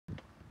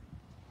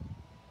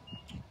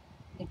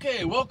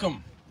Okay,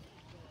 welcome.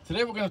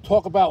 Today we're going to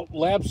talk about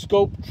lab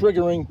scope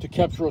triggering to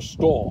capture a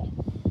stall.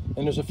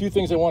 And there's a few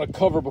things I want to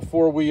cover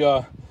before we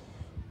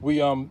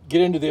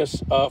get into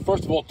this.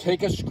 First of all,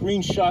 take a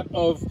screenshot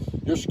of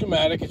your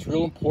schematic. It's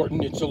real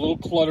important. It's a little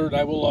cluttered.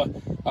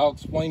 I'll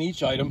explain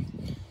each item.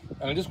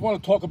 And I just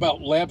want to talk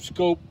about lab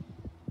scope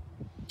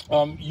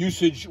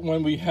usage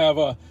when we have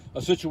a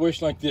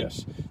situation like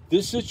this.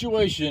 This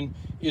situation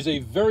is a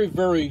very,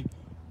 very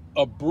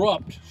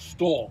abrupt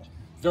stall.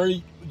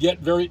 Yet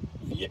very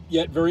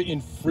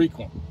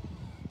infrequent.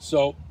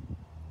 So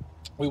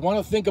we want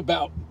to think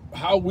about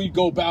how we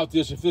go about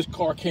this. If this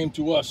car came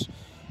to us,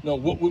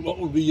 what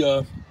would be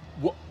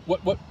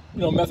what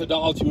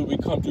methodology would we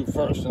come to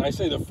first? And I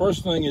say the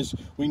first thing is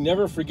we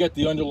never forget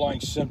the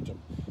underlying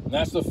symptom, and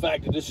that's the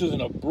fact that this is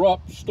an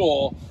abrupt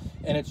stall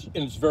and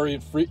it's very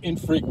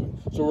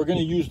infrequent. So we're going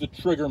to use the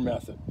trigger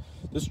method.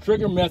 This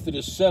trigger method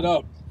is set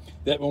up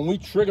that when we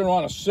trigger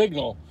on a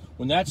signal,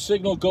 when that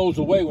signal goes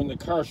away, when the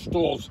car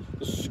stalls,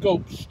 the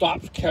scope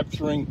stops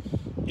capturing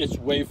its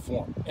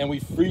waveform, and we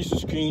freeze the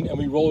screen and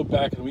we roll it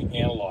back and we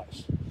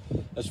analyze.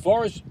 As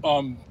far as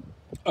a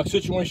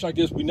situation like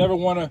this, we never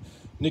want to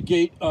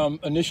negate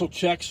initial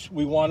checks.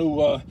 We want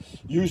to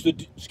use the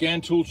scan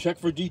tool, check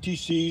for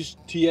DTCs,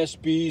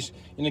 TSBs.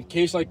 In a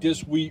case like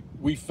this, we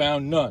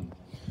found none.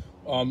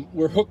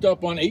 We're hooked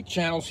up on 8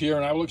 channels here,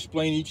 and I will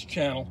explain each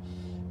channel.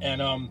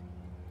 And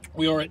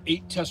we are at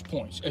 8 test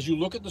points. As you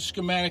look at the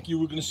schematic,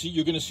 you're going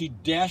to see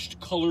dashed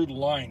colored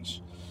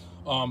lines.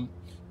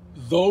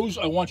 Those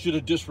I want you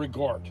to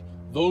disregard.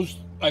 Those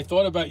I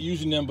thought about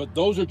using them, but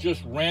those are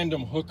just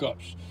random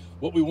hookups.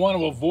 What we want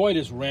to avoid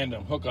is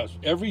random hookups.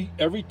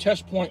 Every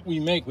test point we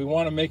make, we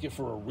want to make it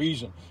for a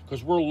reason,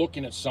 because we're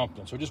looking at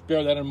something. So just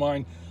bear that in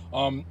mind.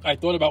 I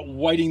thought about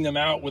whiting them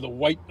out with a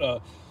white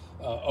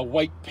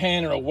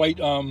pen or a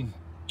white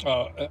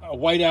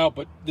out,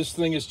 but this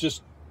thing is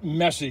just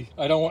messy.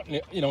 I don't want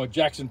a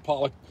Jackson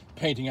Pollock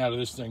painting out of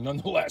this thing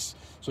nonetheless.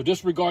 So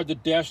disregard the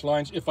dashed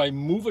lines. If I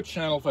move a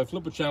channel, if I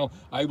flip a channel,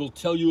 I will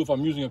tell you if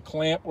I'm using a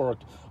clamp or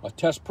a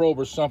test probe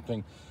or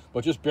something,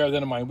 but just bear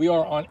that in mind. We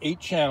are on 8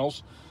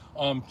 channels.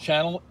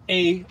 Channel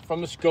A from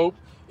the scope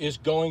is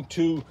we're going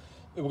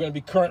to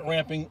be current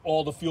ramping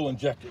all the fuel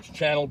injectors.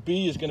 Channel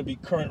B is going to be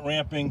current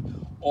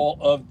ramping all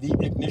of the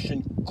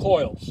ignition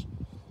coils.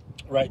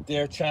 Right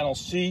there. Channel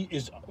C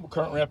is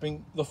current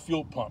ramping the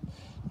fuel pump.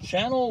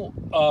 Channel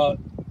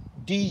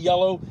D,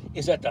 yellow,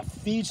 is at the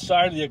feed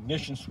side of the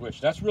ignition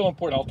switch. That's real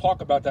important. I'll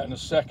talk about that in a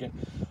second.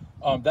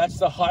 That's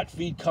the hot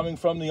feed coming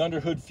from the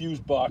underhood fuse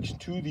box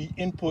to the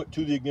input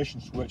to the ignition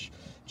switch.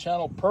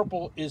 Channel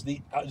purple is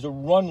the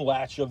run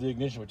latch of the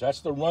ignition switch. That's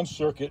the run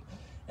circuit,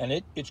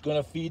 and it's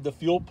going to feed the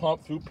fuel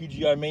pump through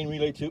PGI main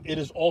relay 2. It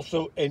is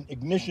also an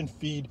ignition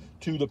feed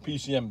to the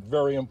PCM.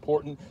 Very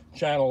important.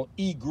 Channel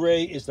E,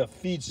 gray, is the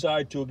feed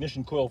side to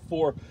ignition coil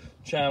 4.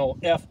 Channel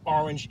F,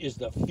 orange, is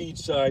the feed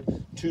side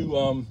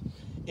to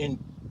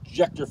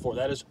injector 4.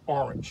 That is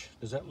orange.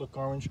 Does that look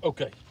orange?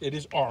 Okay, it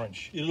is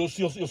orange. You'll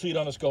see it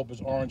on the scope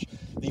as orange.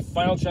 The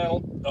final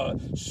channel,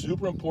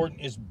 super important,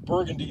 is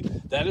burgundy.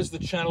 That is the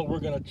channel we're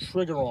going to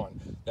trigger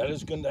on. That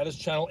is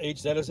channel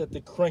H. That is at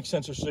the crank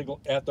sensor signal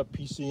at the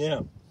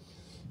PCM.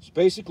 So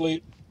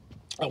basically,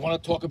 I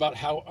want to talk about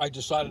how I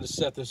decided to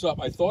set this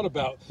up. I thought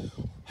about,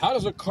 how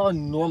does a car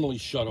normally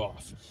shut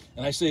off?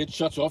 And I say it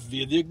shuts off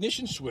via the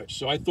ignition switch.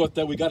 So I thought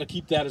that we got to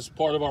keep that as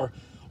part of our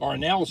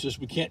analysis.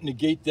 We can't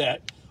negate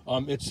that.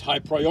 It's high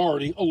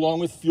priority, along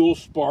with fuel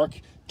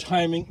spark,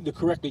 timing, the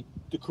correct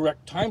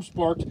time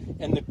sparked,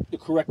 and the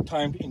correct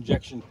timed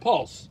injection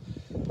pulse.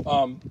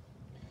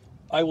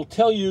 I will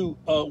tell you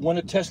when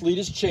a test lead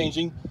is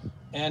changing,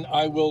 and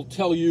I will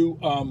tell you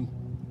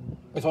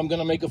if I'm going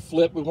to make a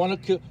flip. I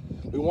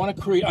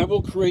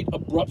will create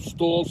abrupt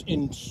stalls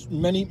in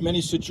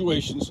many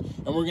situations,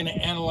 and we're going to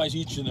analyze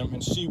each of them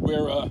and see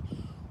where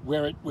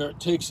it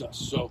takes us.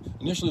 So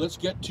initially, let's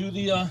get to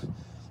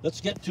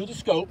the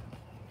scope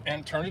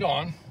and turn it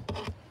on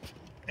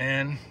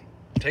and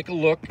take a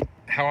look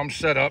how I'm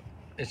set up.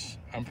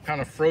 I'm kind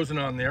of frozen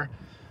on there.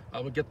 I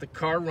will get the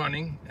car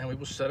running and we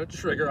will set a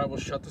trigger. I will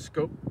shut the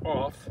scope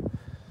off,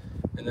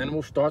 and then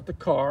we'll start the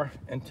car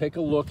and take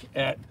a look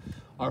at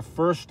our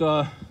first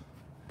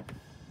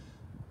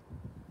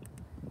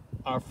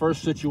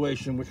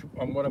situation,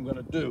 what I'm going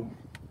to do.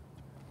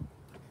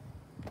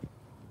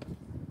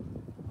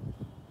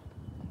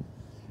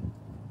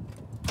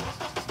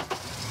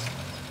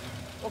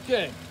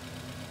 Okay,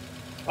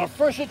 our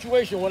first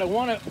situation, what I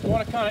want to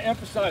kind of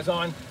emphasize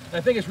on, and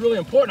I think it's really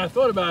important, I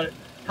thought about it,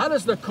 how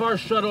does the car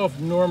shut off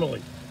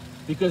normally?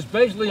 Because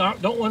basically,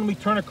 when we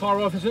turn a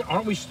car off,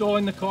 aren't we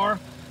stalling the car?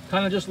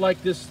 Kind of just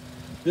like this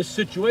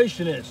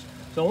situation is.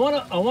 So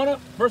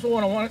first of all,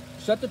 I want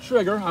to set the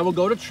trigger. I will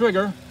go to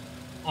trigger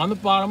on the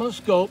bottom of the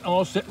scope, and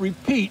I'll set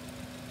repeat,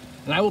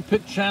 and I will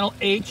pick channel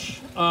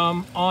H I'll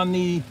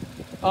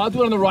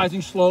do it on the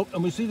rising slope,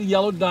 and we see the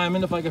yellow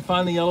diamond. If I can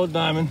find the yellow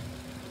diamond.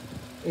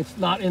 It's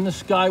not in the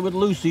sky with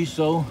Lucy,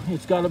 so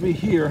it's got to be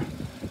here.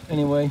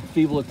 Anyway,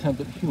 feeble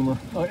attempt at humor.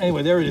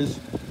 Anyway, there it is.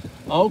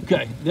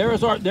 Okay, there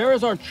is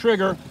our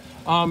trigger.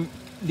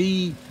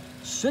 The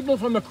signal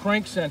from the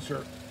crank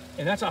sensor,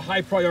 and that's a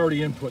high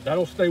priority input.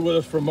 That'll stay with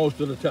us for most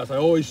of the test. I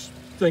always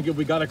think if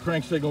we got a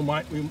crank signal,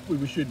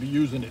 we should be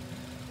using it.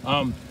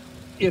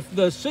 If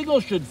the signal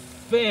should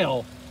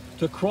fail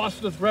to cross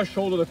the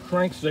threshold of the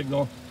crank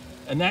signal,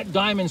 and that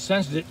diamond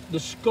senses it, the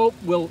scope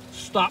will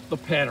stop the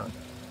pattern.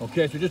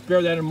 Okay, so just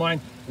bear that in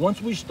mind.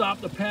 Once we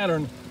stop the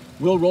pattern,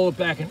 we'll roll it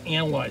back and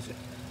analyze it.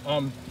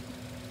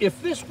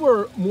 If this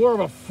were more of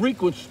a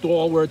frequent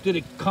stall where it did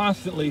it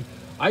constantly,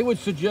 I would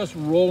suggest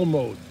roll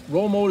mode.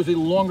 Roll mode is a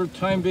longer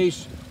time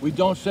base. We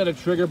don't set a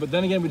trigger, but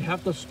then again, we'd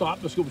have to stop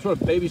the scope, sort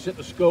of babysit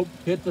the scope,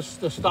 hit the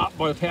stop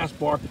bar,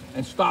 taskbar,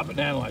 and stop it and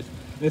analyze.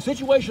 In a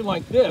situation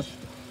like this,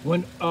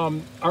 when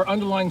our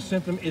underlying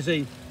symptom is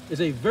a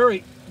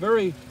very,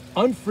 very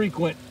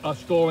infrequent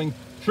stalling,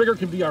 trigger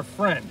can be our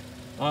friend.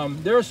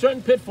 There are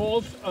certain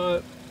pitfalls,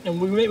 and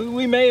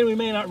we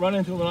may not run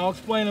into them, and I'll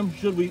explain them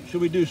should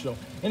we do so.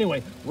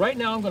 Anyway, right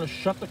now I'm going to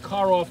shut the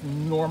car off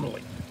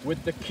normally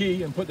with the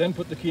key and then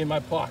put the key in my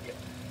pocket.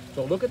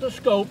 So look at the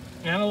scope,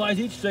 analyze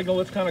each signal.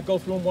 Let's kind of go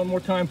through them one more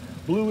time.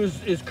 Blue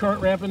is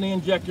current ramping the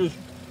injectors.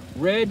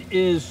 Red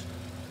is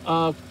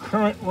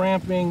current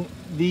ramping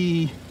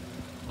the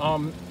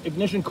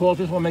ignition coils.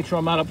 Just want to make sure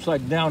I'm not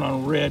upside down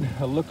on red.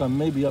 Look, I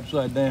may be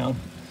upside down.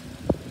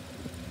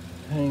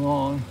 Hang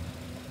on.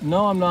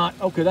 No, I'm not.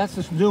 Okay, that's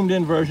the zoomed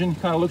in version.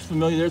 Kind of looks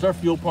familiar. There's our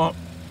fuel pump.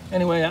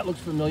 Anyway, that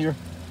looks familiar.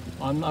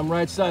 I'm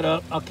right side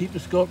up. I'll keep the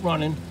scope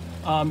running.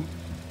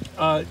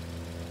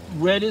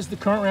 Red is the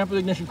current ramp of the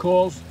ignition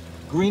coils.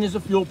 Green is the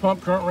fuel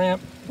pump current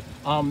ramp.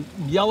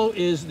 Yellow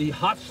is the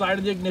hot side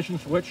of the ignition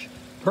switch.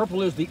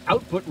 Purple is the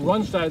output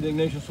run side of the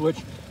ignition switch.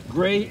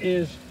 Gray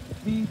is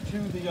feed to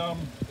the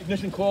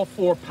ignition coil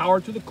 4,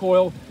 power to the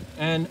coil.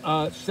 And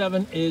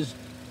 7 is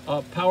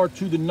power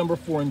to the number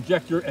 4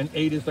 injector, and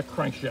 8 is the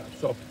crankshaft.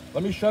 So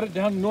let me shut it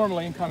down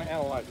normally and kind of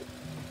analyze it.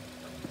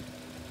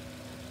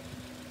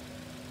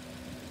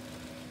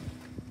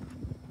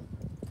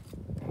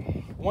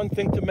 One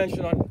thing to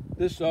mention on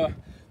this,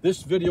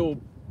 this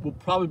video will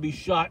probably be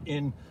shot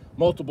in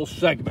multiple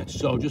segments,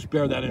 so just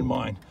bear that in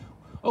mind.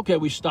 Okay,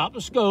 we stop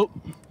the scope,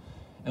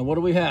 and what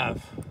do we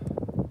have?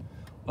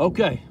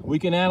 Okay, we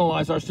can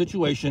analyze our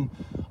situation.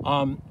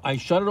 I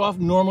shut it off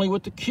normally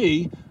with the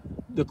key.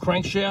 The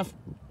crankshaft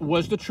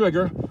was the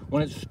trigger.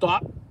 When it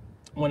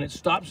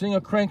stopped seeing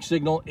a crank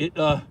signal, it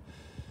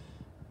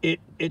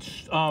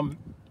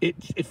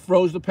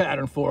froze the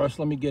pattern for us.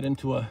 Let me get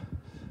into a,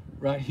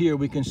 right here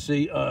we can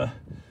see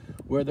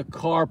where the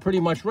car pretty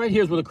much, right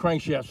here is where the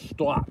crankshaft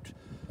stopped.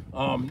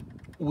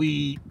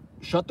 We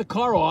shut the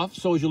car off,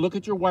 so as you look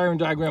at your wiring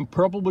diagram,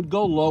 purple would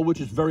go low,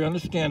 which is very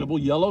understandable.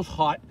 Yellow's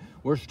hot.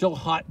 We're still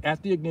hot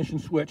at the ignition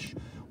switch.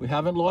 We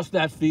haven't lost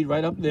that feed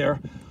right up there.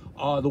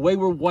 The way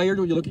we're wired,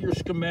 when you look at your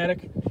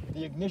schematic,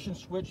 the ignition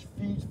switch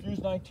feeds fuse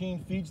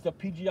 19, feeds the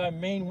PGI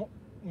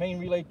main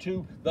relay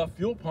to the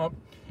fuel pump,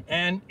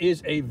 and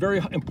is a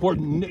very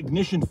important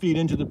ignition feed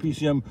into the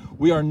PCM.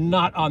 We are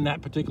not on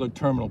that particular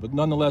terminal, but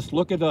nonetheless,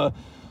 look at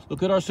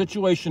our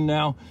situation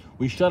now.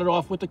 We shut it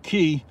off with the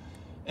key,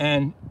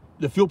 and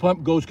the fuel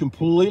pump goes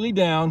completely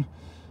down.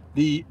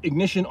 The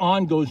ignition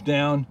on goes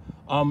down.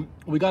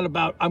 We got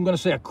about, I'm going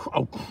to say a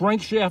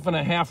crankshaft and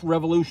a half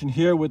revolution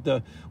here with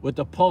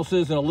the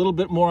pulses, and a little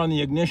bit more on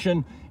the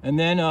ignition, and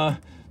then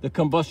the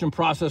combustion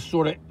process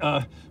sort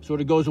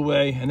of goes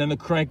away, and then the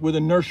crank, with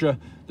inertia,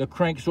 the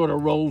crank sort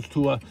of rolls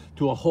to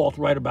a halt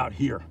right about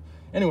here.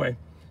 Anyway,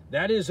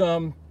 that is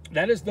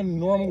the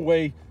normal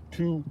way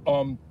to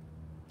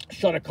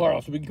shut a car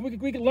off. So we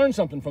can learn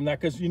something from that,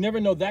 because you never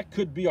know, that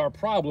could be our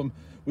problem.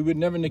 We would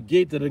never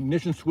negate that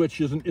ignition switch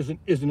isn't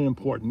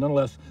important.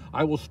 Nonetheless,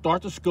 I will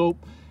start the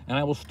scope and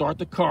I will start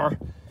the car.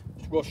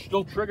 We're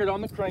still triggered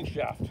on the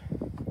crankshaft.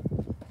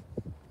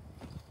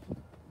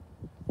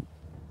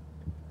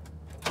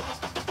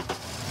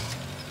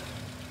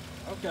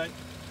 Okay,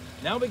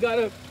 now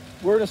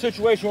we're in a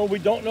situation where we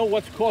don't know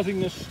what's causing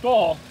this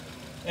stall,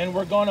 and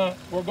we're gonna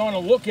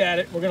look at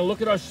it. We're gonna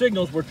look at our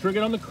signals. We're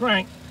triggered on the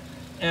crank,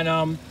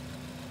 and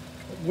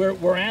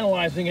we're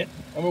analyzing it,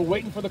 and we're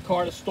waiting for the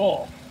car to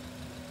stall.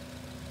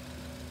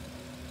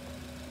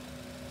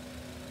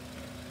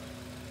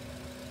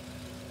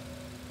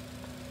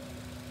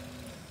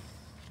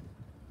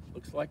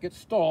 Looks like it's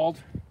stalled,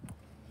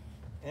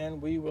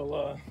 and we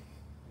will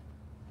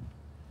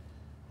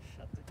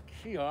shut the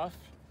key off.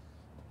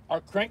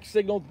 Our crank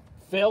signal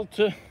failed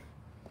to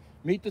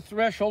meet the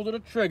threshold of the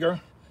trigger,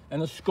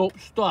 and the scope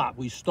stopped.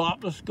 We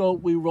stop the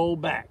scope, we roll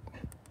back.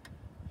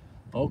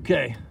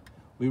 Okay,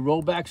 we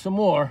roll back some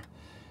more,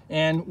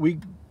 and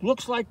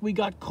looks like we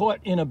got caught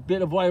in a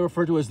bit of what I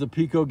refer to as the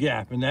Pico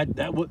gap, and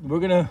we're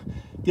gonna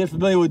get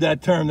familiar with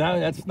that term.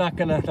 That's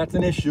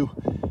an issue,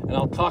 and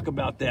I'll talk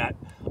about that.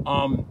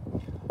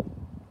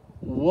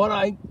 What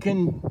I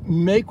can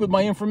make with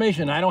my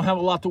information, I don't have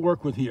a lot to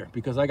work with here,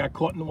 because I got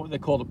caught in what they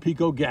call the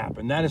Pico gap,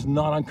 and that is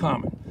not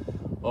uncommon.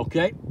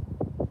 Okay,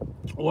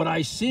 what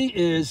I see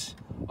is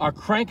our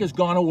crank has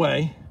gone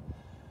away.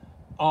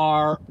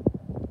 Our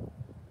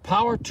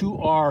power to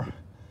our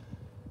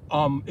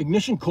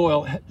ignition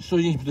coil, so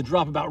you need to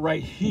drop about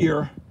right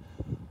here,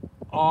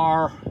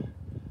 are,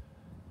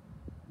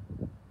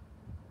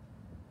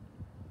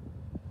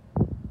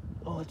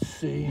 let's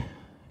see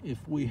if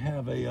we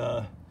have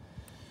a,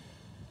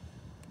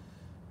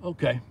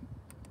 okay.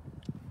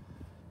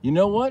 You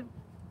know what?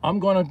 I'm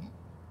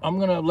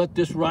gonna let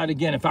this ride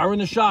again. If I were in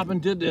the shop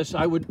and did this,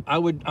 I'm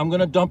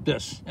gonna dump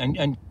this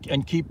and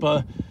keep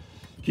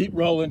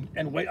rolling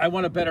and wait. I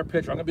want a better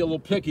picture. I'm gonna be a little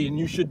picky, and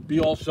you should be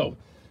also.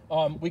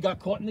 We got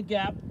caught in the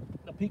gap,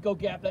 the Pico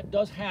gap. That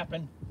does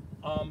happen.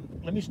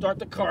 Let me start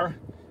the car,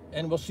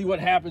 and we'll see what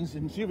happens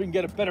and see if we can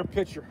get a better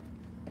picture.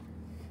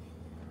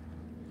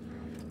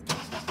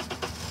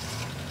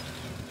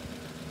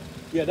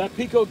 Yeah, that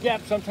Pico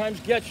gap sometimes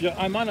gets you.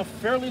 I'm on a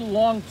fairly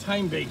long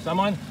time base.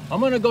 I'm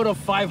gonna go to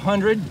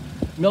 500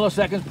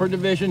 milliseconds per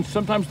division.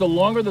 Sometimes the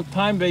longer the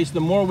time base, the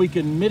more we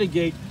can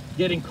mitigate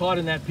getting caught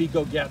in that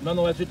Pico gap.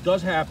 Nonetheless, it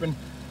does happen,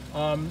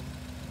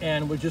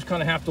 and we just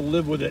kind of have to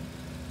live with it.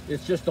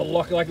 It's just the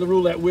luck, like the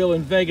roulette wheel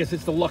in Vegas,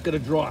 it's the luck of the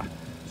draw.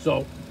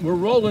 So we're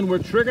rolling, we're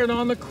triggered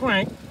on the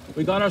crank.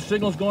 We got our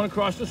signals going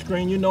across the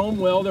screen. You know them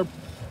well.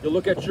 You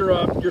look at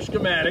your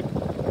schematic,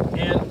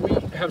 and we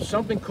have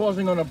something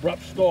causing an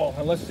abrupt stall,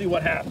 and let's see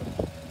what happens.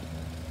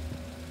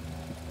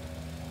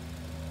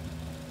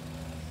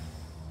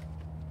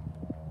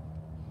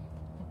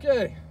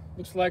 Okay,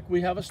 looks like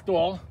we have a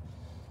stall.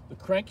 The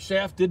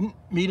crankshaft didn't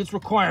meet its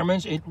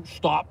requirements. It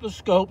stopped the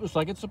scope just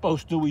like it's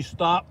supposed to. We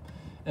stop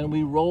and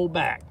we roll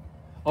back.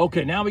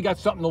 Okay, now we got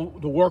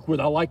something to work with.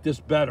 I like this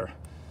better.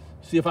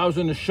 See, if I was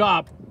in the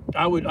shop,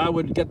 I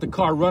would get the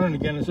car running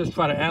again and just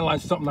try to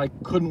analyze something I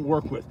couldn't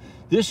work with.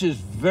 This is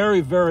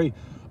very, very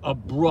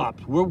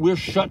abrupt. We're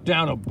shut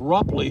down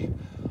abruptly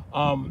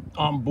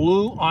on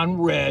blue,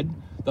 on red.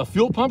 The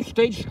fuel pump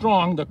stayed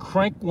strong. The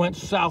crank went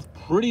south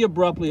pretty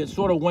abruptly. It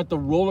sort of went the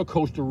roller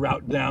coaster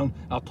route down.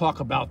 I'll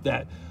talk about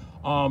that.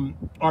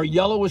 Our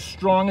yellow is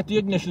strong at the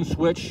ignition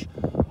switch.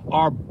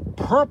 Our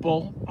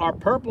purple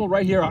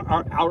right here,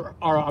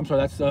 I'm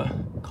sorry, that's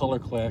a color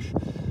clash.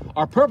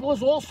 Our purple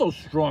is also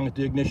strong at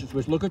the ignition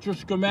switch. Look at your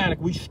schematic.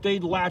 We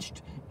stayed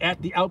latched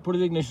at the output of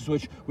the ignition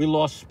switch. We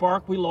lost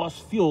spark, we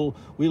lost fuel,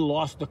 we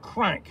lost the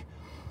crank.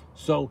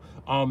 So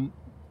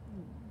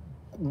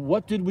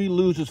what did we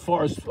lose as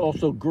far as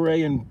also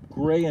gray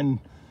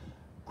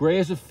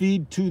is a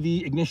feed to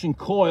the ignition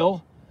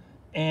coil,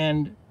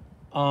 and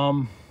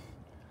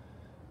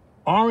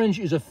orange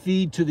is a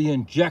feed to the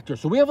injector.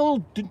 So we have a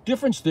little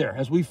difference there.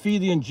 As we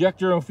feed the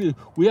injector,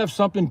 we have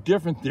something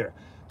different there.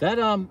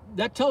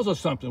 That tells us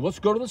something. Let's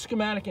go to the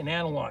schematic and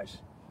analyze.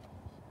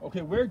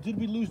 Okay, where did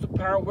we lose the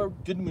power? Where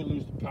didn't we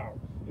lose the power?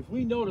 If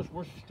we notice,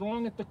 we're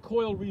strong at the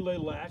coil relay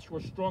latch. We're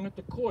strong at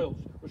the coils.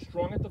 We're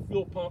strong at the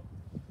fuel pump.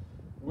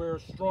 We're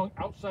strong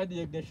outside the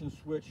ignition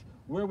switch.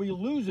 Where we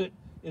lose it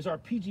is our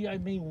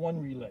PGI main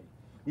 1 relay.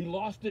 We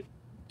lost it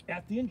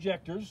at the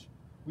injectors.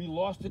 We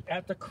lost it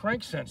at the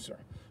crank sensor.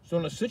 So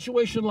in a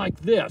situation like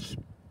this,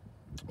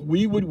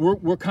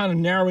 we're kind of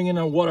narrowing in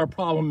on what our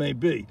problem may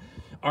be.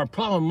 Our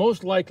problem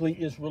most likely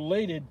is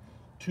related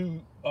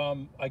to,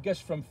 I guess,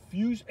 from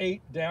fuse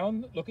 8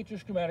 down, look at your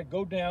schematic,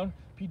 go down,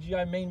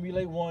 PGI main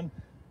relay 1,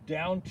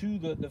 down to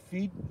the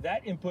feed,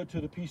 that input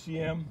to the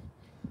PCM,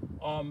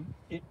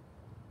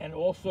 and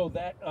also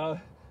that,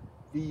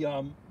 we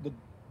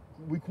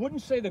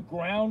wouldn't say the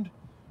ground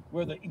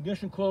where the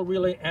ignition coil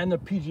relay and the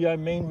PGI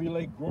main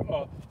relay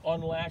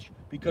unlatch,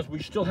 because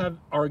we still have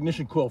our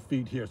ignition coil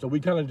feed here. So we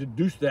kind of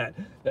deduced that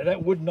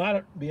would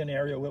not be an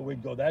area where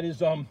we'd go. That is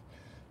the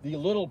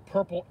little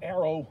purple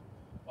arrow.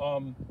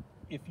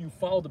 If you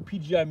follow the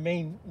PGI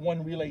main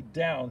 1 relay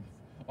down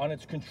on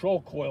its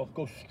control coil,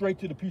 go straight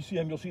to the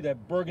PCM, you'll see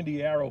that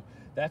burgundy arrow.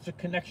 That's a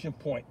connection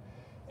point.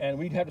 And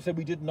we'd have to say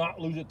we did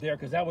not lose it there,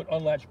 because that would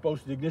unlatch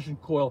both the ignition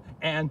coil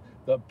and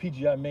the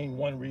PGI main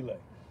 1 relay.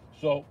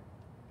 So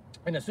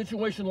in a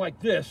situation like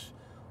this,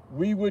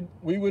 we would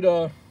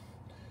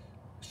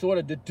sort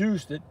of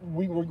deduce that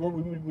we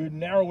would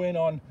narrow in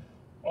on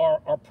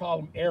our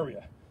problem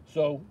area.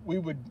 So we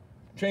would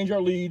change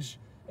our leads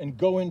and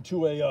go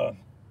into a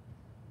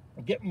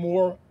get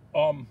more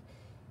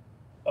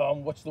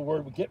what's the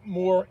word? We get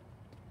more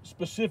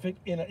specific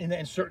in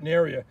a certain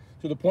area,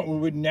 to the point where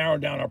we would narrow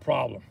down our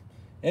problem.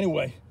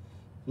 Anyway,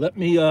 let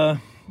me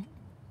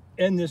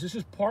end this. This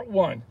is part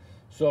 1.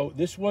 So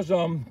this was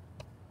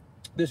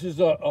this is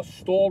a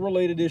stall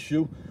related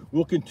issue.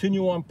 We'll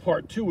continue on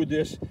part 2 with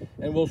this,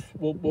 and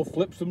we'll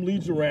flip some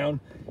leads around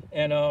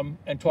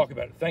and talk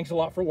about it. Thanks a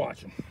lot for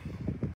watching.